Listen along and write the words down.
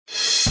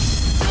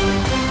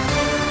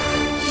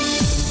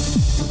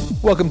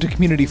Welcome to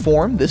Community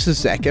Forum. This is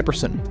Zach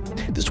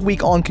Epperson. This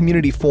week on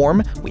Community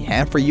Forum, we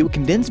have for you a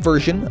condensed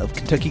version of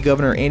Kentucky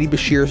Governor Andy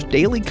Beshear's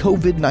daily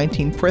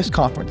COVID-19 press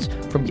conference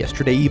from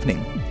yesterday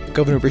evening.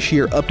 Governor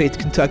Beshear updates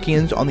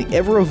Kentuckians on the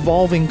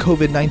ever-evolving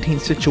COVID-19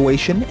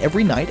 situation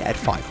every night at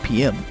 5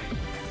 p.m.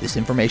 This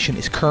information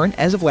is current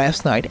as of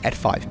last night at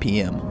 5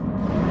 p.m.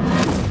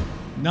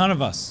 None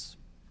of us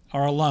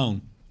are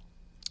alone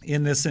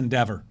in this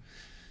endeavor.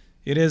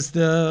 It is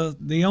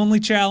the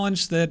only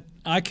challenge that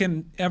I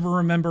can ever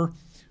remember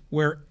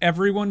where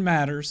everyone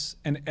matters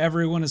and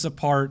everyone is a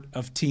part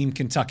of Team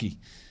Kentucky.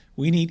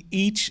 We need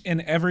each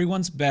and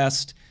everyone's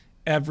best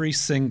every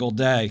single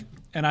day.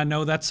 And I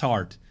know that's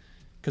hard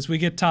because we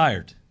get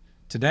tired.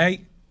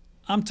 Today,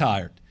 I'm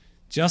tired,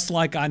 just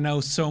like I know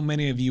so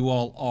many of you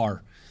all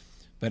are.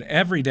 But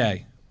every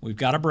day, we've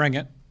got to bring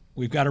it.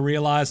 We've got to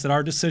realize that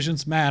our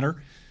decisions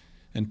matter.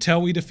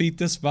 Until we defeat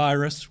this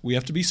virus, we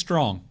have to be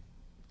strong.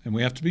 And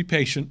we have to be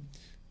patient,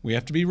 we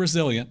have to be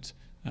resilient,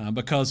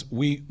 because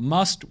we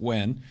must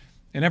win.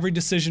 And every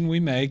decision we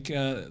make,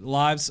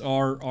 lives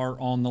are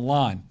on the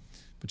line.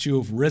 But you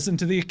have risen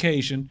to the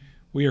occasion.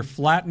 We are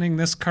flattening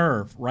this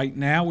curve. Right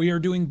now, we are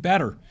doing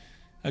better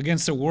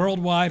against a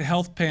worldwide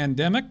health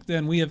pandemic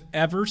than we have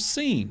ever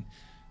seen.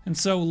 And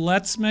so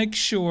let's make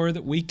sure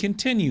that we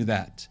continue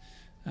that.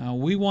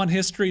 We want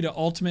history to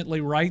ultimately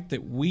write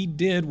that we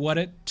did what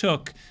it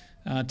took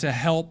to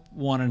help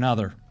one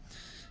another.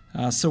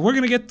 So we're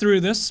going to get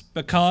through this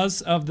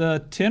because of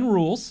the 10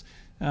 rules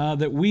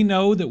that we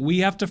know that we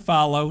have to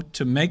follow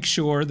to make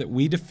sure that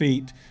we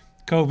defeat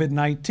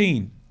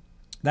COVID-19.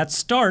 That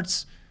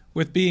starts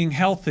with being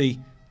healthy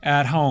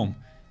at home.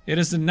 It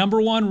is the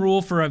number one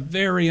rule for a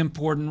very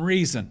important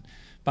reason.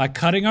 By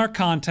cutting our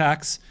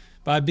contacts,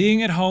 by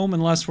being at home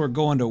unless we're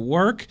going to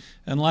work,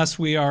 unless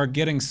we are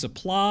getting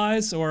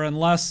supplies, or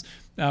unless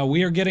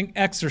we are getting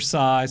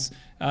exercise,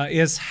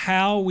 is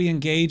how we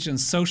engage in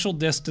social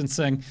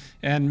distancing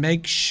and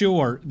make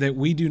sure that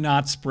we do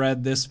not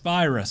spread this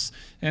virus.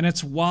 And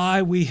it's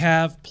why we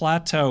have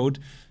plateaued,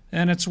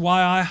 and it's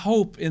why I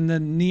hope in the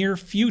near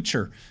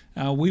future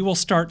we will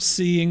start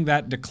seeing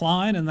that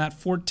decline and that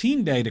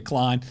 14-day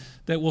decline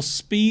that will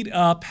speed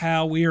up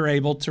how we are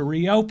able to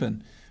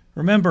reopen.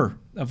 Remember,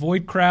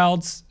 avoid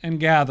crowds and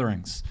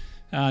gatherings.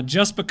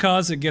 Just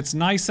because it gets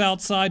nice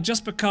outside,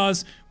 just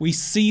because we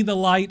see the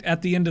light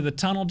at the end of the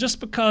tunnel, just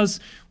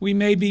because we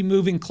may be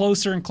moving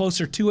closer and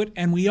closer to it,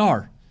 and we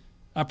are.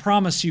 I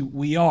promise you,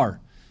 we are.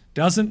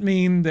 Doesn't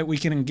mean that we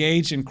can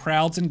engage in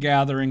crowds and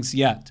gatherings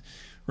yet.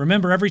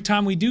 Remember, every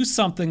time we do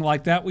something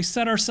like that, we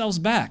set ourselves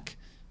back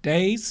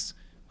days.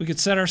 We could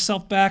set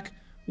ourselves back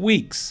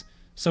weeks.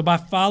 So by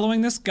following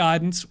this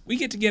guidance, we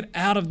get to get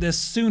out of this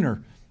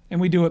sooner,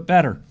 and we do it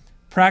better.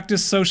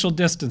 Practice social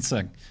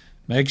distancing.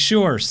 Make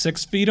sure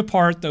 6 feet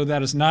apart, though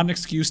that is not an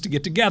excuse to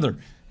get together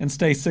and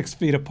stay 6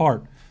 feet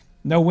apart.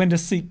 Know when to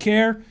seek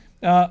care.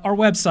 Our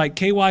website,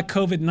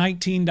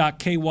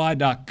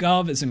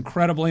 kycovid19.ky.gov, is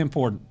incredibly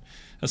important,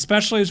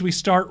 especially as we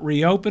start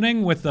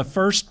reopening with the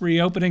first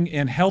reopening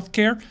in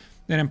healthcare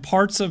and in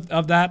parts of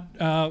that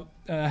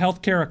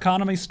healthcare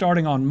economy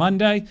starting on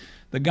Monday.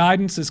 The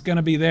guidance is going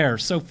to be there.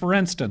 So, for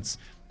instance,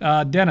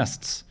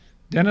 dentists.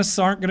 Dentists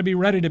aren't going to be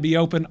ready to be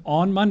open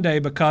on Monday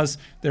because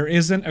there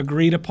isn't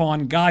agreed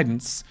upon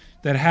guidance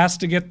that has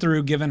to get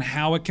through given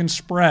how it can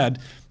spread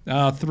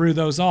through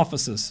those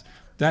offices.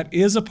 That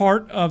is a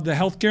part of the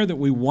healthcare that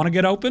we want to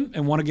get open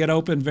and want to get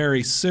open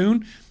very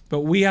soon, but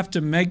we have to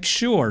make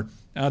sure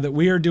that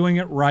we are doing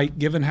it right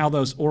given how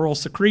those oral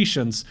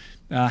secretions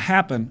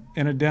happen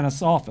in a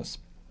dentist's office.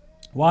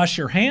 Wash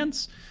your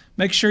hands.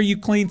 Make sure you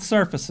clean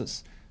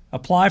surfaces.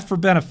 Apply for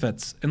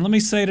benefits. And let me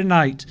say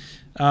tonight,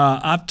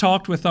 I've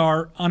talked with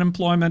our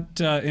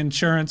unemployment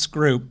insurance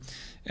group,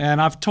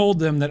 and I've told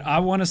them that I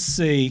want to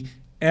see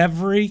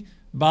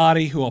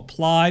everybody who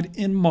applied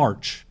in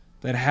March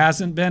that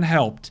hasn't been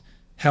helped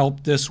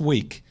this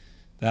week.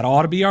 That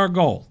ought to be our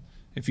goal.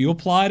 If you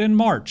applied in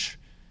March,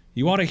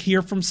 you ought to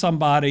hear from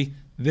somebody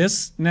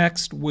this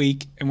next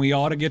week, and we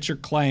ought to get your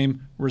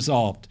claim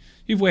resolved.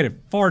 You've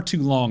waited far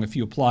too long if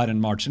you applied in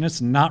March, and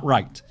it's not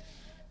right.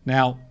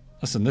 Now,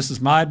 listen, this is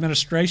my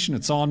administration.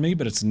 It's on me,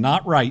 but it's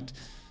not right.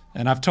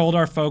 And I've told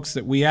our folks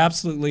that we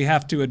absolutely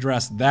have to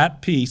address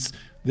that piece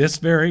this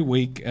very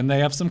week, and they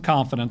have some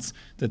confidence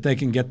that they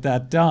can get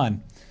that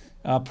done.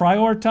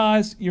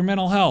 Prioritize your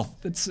mental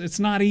health. It's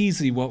not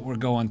easy what we're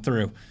going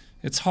through.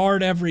 It's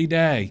hard every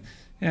day,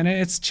 and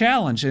it's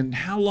challenging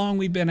how long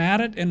we've been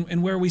at it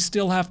and where we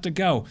still have to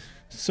go.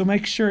 So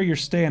make sure you're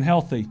staying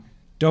healthy.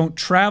 Don't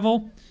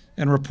travel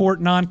and report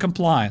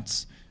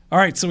noncompliance. All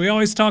right, so we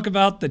always talk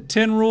about the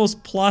 10 rules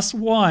plus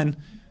one.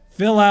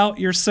 Fill out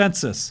your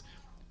census.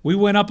 We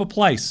went up a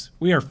place.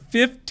 We are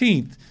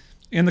 15th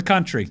in the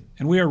country,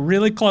 and we are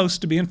really close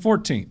to being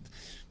 14th.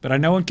 But I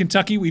know in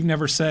Kentucky, we've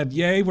never said,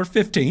 yay, we're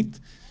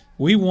 15th.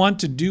 We want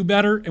to do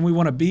better, and we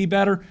want to be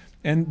better.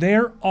 And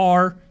there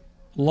are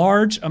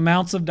large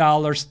amounts of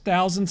dollars,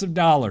 thousands of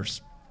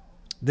dollars,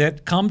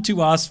 that come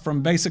to us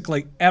from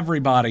basically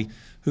everybody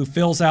who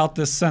fills out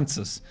this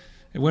census.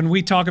 When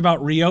we talk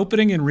about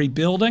reopening and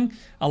rebuilding,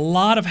 a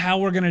lot of how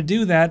we're going to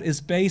do that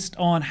is based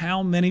on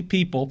how many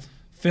people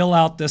fill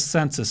out this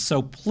census.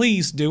 So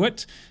please do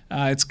it.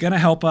 It's going to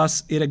help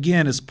us. It,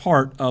 again, is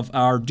part of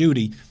our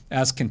duty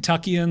as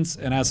Kentuckians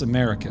and as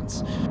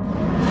Americans.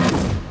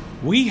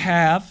 We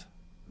have,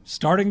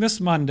 starting this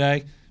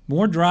Monday,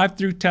 more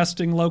drive-through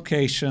testing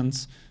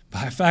locations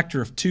by a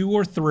factor of 2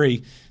 or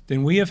 3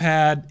 than we have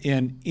had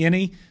in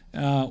any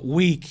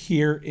week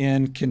here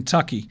in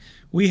Kentucky.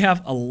 We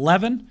have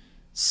 11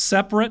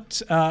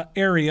 separate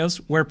areas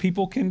where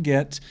people can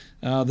get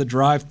the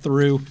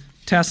drive-through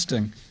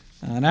testing.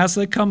 And as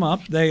they come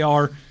up, they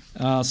are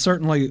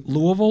certainly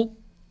Louisville,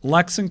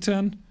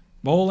 Lexington,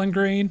 Bowling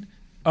Green,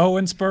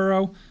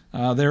 Owensboro.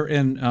 They're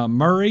in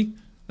Murray.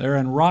 They're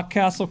in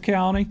Rockcastle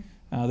County.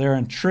 They're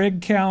in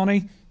Trigg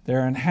County.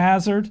 They're in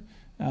Hazard.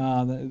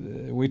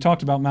 We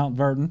talked about Mount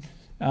Vernon.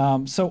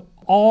 So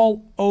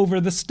all over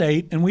the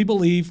state, and we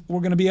believe we're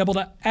going to be able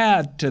to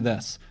add to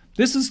this.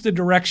 This is the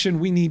direction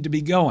we need to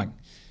be going.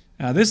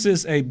 This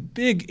is a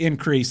big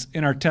increase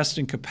in our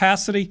testing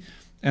capacity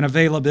and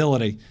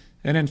availability.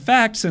 And in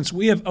fact, since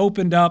we have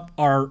opened up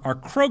our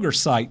Kroger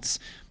sites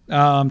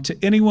to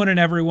anyone and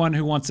everyone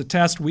who wants a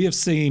test, we have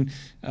seen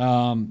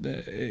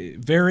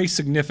very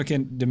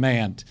significant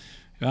demand.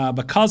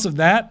 Because of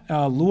that,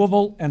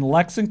 Louisville and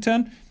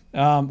Lexington,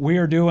 we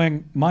are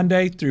doing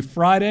Monday through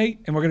Friday,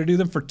 and we're going to do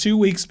them for 2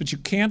 weeks, but you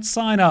can't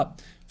sign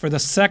up for the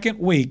second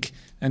week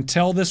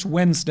until this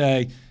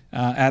Wednesday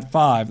at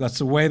 5. That's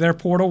the way their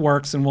portal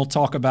works, and we'll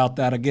talk about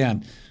that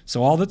again.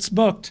 So all that's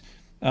booked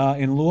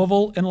in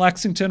Louisville and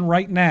Lexington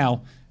right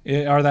now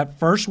are that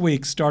first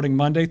week starting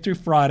Monday through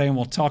Friday, and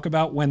we'll talk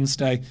about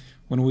Wednesday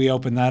when we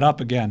open that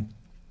up again.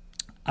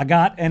 I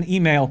got an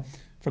email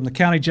from the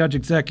county judge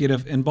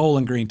executive in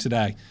Bowling Green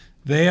today.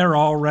 They are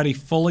already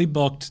fully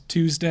booked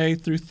Tuesday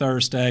through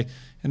Thursday,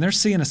 and they're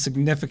seeing a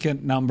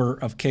significant number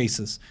of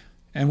cases,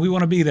 and we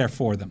want to be there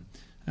for them.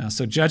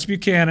 So Judge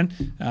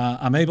Buchanan,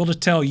 I'm able to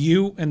tell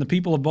you and the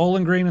people of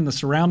Bowling Green and the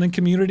surrounding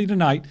community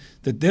tonight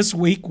that this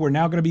week we're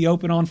now going to be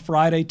open on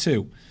Friday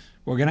too.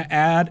 We're going to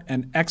add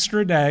an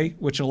extra day,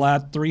 which will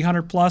add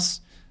 300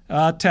 plus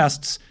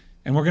tests,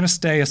 and we're going to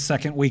stay a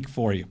second week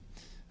for you.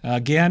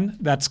 Again,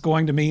 that's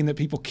going to mean that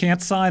people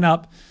can't sign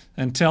up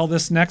until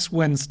this next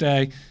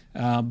Wednesday,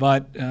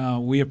 but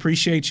we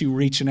appreciate you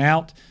reaching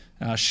out,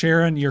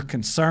 sharing your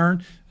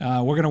concern.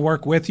 We're going to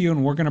work with you,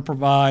 and we're going to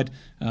provide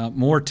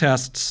more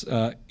tests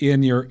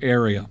in your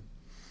area.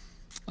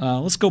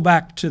 Let's go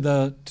back to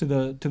the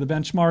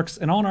benchmarks,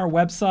 and on our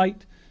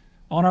website,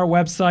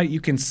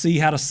 you can see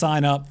how to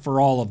sign up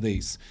for all of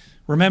these.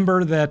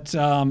 Remember that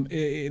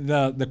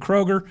the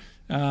Kroger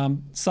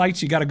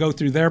sites, you got to go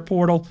through their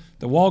portal.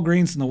 The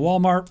Walgreens and the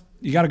Walmart,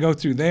 you got to go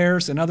through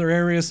theirs. In other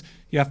areas,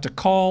 you have to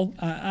call.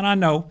 And I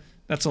know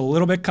that's a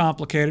little bit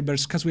complicated, but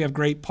it's because we have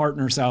great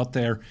partners out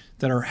there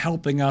that are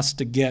helping us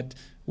to get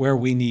where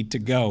we need to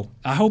go.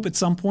 I hope at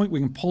some point we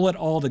can pull it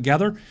all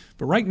together.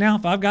 But right now,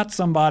 if I've got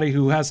somebody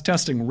who has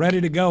testing ready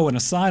to go and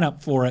a sign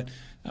up for it,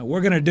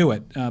 we're going to do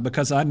it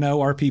because I know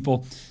our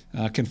people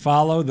can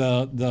follow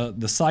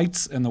the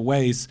sites and the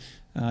ways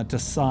to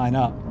sign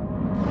up.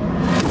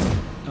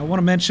 I want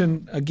to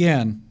mention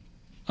again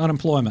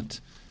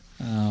unemployment.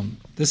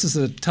 This is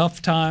a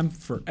tough time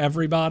for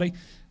everybody,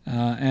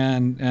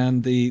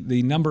 and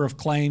the number of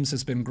claims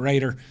has been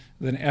greater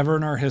than ever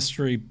in our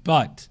history.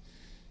 But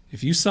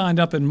if you signed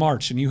up in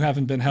March and you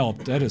haven't been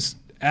helped, that is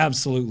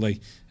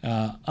absolutely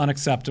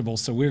unacceptable.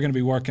 So we're going to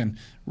be working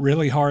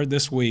really hard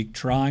this week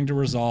trying to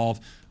resolve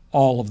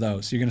all of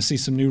those. You're going to see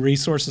some new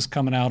resources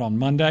coming out on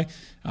Monday.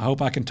 I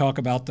hope I can talk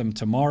about them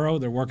tomorrow.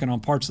 They're working on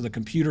parts of the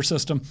computer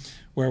system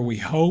where we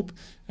hope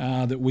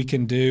that we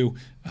can do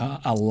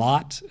a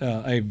lot,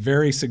 a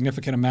very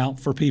significant amount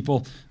for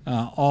people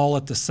all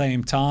at the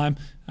same time.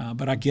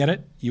 But I get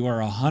it. You are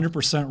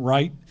 100%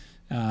 right.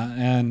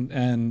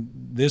 And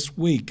this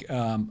week,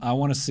 I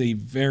want to see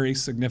very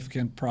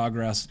significant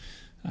progress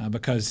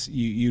because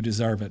you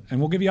deserve it. And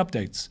we'll give you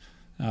updates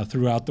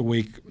throughout the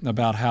week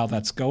about how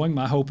that's going.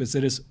 My hope is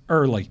it is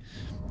early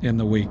in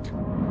the week.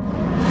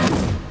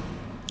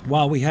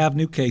 While we have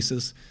new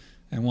cases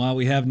and while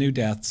we have new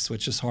deaths,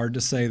 which is hard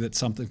to say that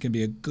something can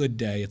be a good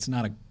day, it's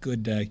not a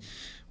good day.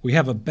 We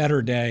have a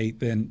better day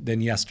than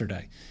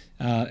yesterday.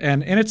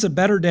 And it's a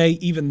better day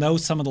even though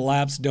some of the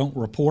labs don't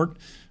report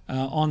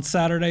on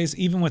Saturdays.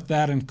 Even with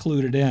that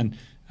included in,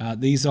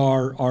 these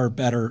are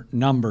better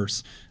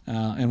numbers.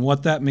 And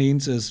what that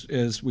means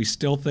is we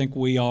still think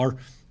we are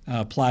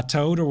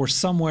plateaued, or we're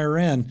somewhere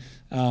in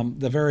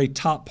the very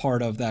top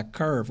part of that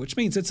curve, which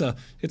means it's a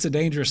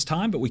dangerous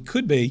time, but we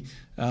could be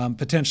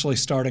potentially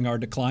starting our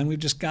decline. We've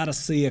just got to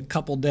see a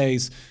couple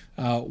days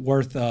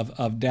worth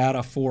of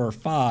data, 4 or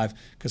 5,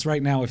 because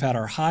right now we've had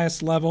our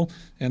highest level,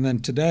 and then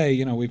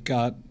today, we've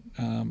got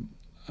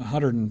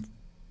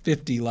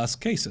 150 less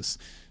cases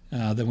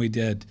than we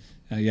did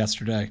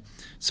yesterday.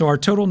 So our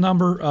total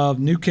number of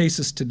new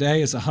cases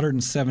today is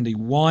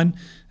 171.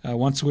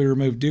 Once we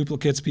remove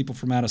duplicates, people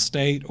from out of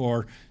state,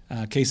 or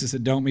cases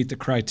that don't meet the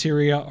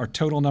criteria. Our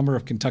total number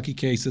of Kentucky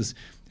cases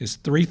is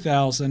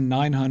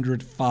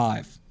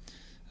 3,905.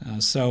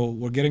 So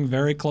we're getting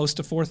very close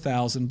to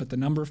 4,000, but the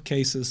number of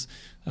cases,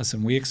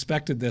 listen, we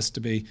expected this to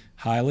be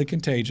highly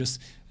contagious,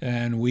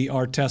 and we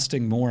are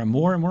testing more and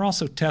more, and we're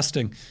also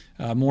testing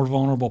more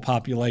vulnerable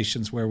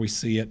populations where we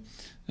see it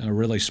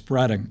really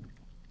spreading.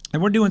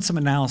 And we're doing some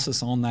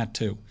analysis on that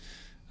too,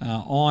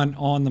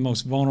 on the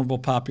most vulnerable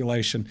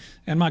population.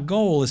 And my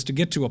goal is to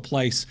get to a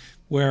place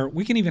where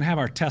we can even have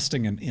our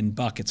testing in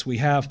buckets. We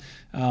have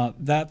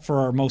that for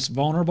our most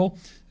vulnerable,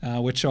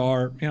 which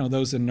are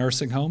those in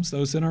nursing homes,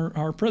 those in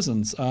our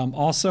prisons.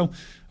 Also,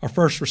 our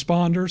first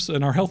responders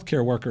and our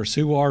healthcare workers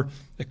who are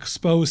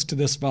exposed to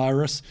this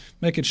virus,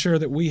 making sure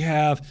that we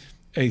have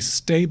a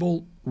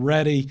stable,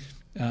 ready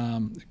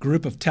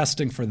group of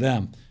testing for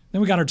them.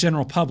 Then we got our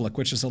general public,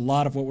 which is a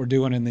lot of what we're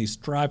doing in these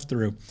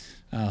drive-through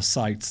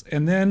sites.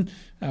 And then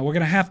we're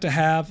going to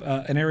have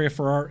an area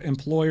for our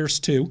employers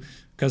too,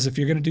 because if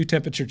you're going to do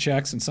temperature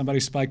checks and somebody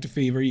spiked a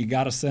fever, you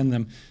got to send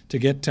them to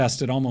get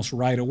tested almost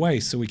right away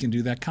so we can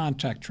do that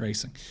contact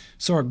tracing.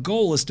 So our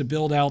goal is to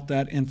build out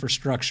that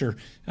infrastructure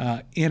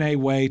in a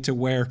way to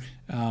where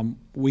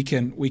we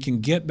can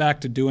get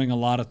back to doing a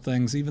lot of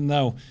things, even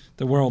though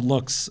the world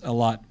looks a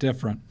lot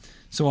different.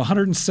 So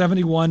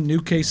 171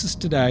 new cases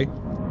today.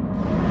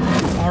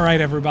 All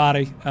right,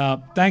 everybody.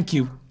 Thank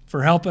you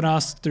for helping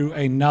us through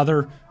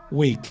another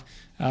week.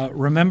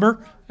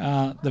 Remember,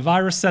 the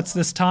virus sets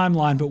this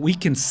timeline, but we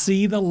can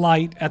see the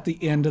light at the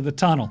end of the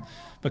tunnel.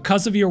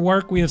 Because of your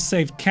work, we have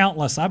saved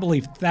countless, I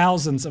believe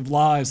thousands of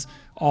lives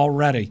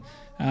already.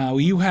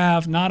 You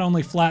have not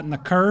only flattened the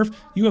curve,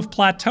 you have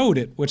plateaued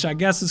it, which I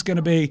guess is going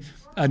to be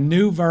a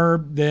new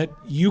verb that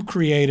you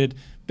created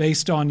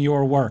based on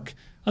your work.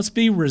 Let's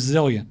be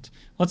resilient.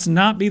 Let's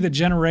not be the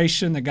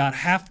generation that got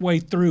halfway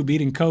through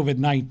beating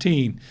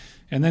COVID-19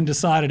 and then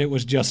decided it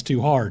was just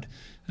too hard.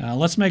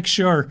 Let's make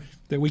sure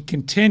that we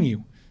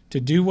continue to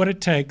do what it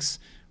takes.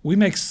 We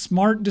make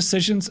smart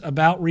decisions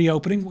about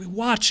reopening. We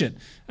watch it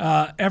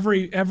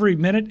every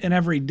minute and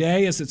every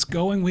day as it's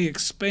going. We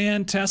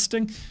expand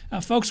testing.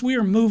 Folks, we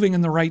are moving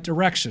in the right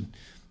direction,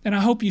 and I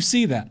hope you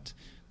see that.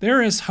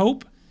 There is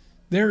hope.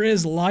 There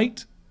is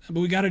light, but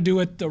we got to do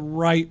it the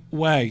right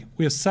way.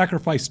 We have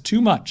sacrificed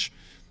too much.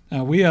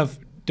 We have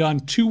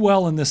done too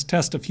well in this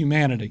test of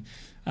humanity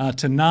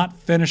to not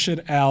finish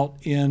it out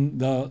in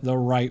the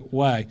right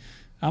way.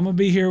 I'm going to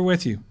be here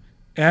with you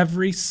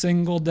every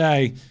single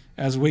day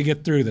as we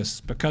get through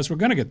this, because we're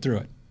going to get through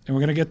it, and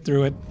we're going to get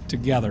through it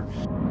together.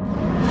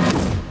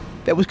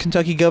 That was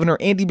Kentucky Governor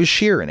Andy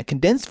Beshear in a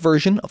condensed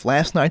version of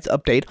last night's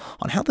update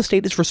on how the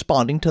state is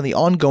responding to the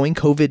ongoing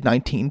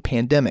COVID-19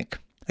 pandemic.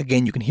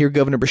 Again, you can hear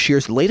Governor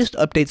Beshear's latest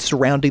updates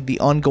surrounding the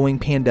ongoing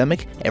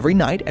pandemic every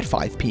night at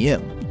 5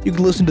 p.m. You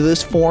can listen to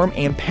this forum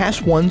and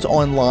past ones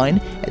online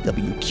at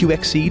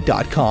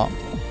WQXC.com.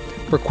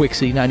 For Quick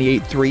City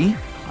 98.3,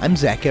 I'm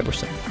Zach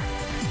Eberson.